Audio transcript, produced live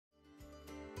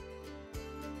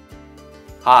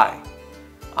Hi,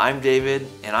 I'm David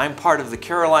and I'm part of the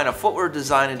Carolina Footwear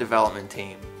Design and Development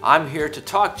team. I'm here to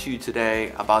talk to you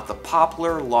today about the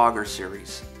POPLAR Logger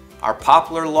series. Our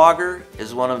POPLAR Logger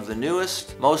is one of the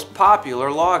newest, most popular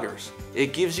loggers.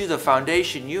 It gives you the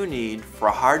foundation you need for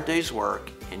a hard day's work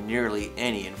in nearly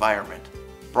any environment.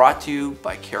 Brought to you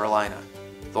by Carolina.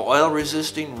 The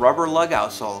oil-resisting rubber lug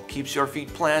outsole keeps your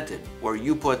feet planted where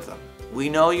you put them. We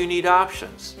know you need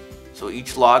options, so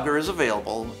each logger is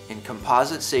available in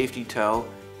composite safety toe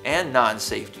and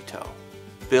non-safety toe.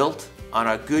 Built on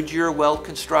a Goodyear weld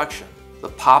construction, the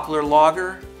POPLAR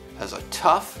Logger has a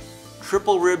tough,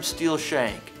 triple-rib steel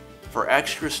shank for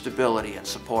extra stability and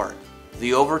support.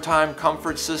 The Overtime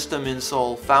Comfort System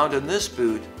insole found in this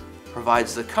boot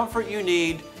provides the comfort you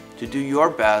need to do your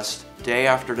best day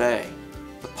after day.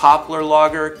 The POPLAR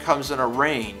Logger comes in a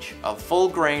range of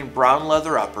full-grain brown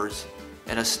leather uppers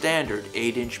and a standard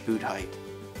 8-inch boot height.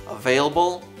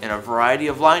 Available in a variety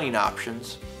of lining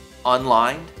options,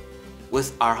 unlined,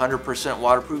 with our 100%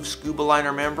 waterproof scuba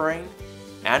liner membrane,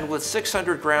 and with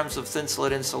 600 grams of thin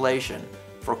slit insulation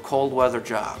for cold weather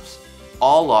jobs.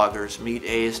 All loggers meet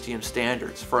ASTM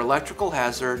standards for electrical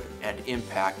hazard and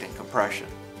impact and compression.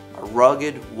 A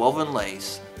rugged woven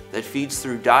lace that feeds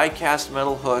through die-cast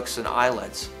metal hooks and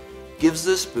eyelets gives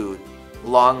this boot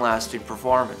long-lasting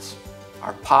performance.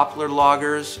 Our POPLAR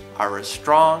loggers are as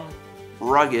strong,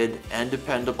 rugged, and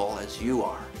dependable as you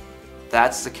are.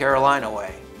 That's the Carolina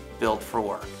way, built for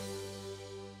work.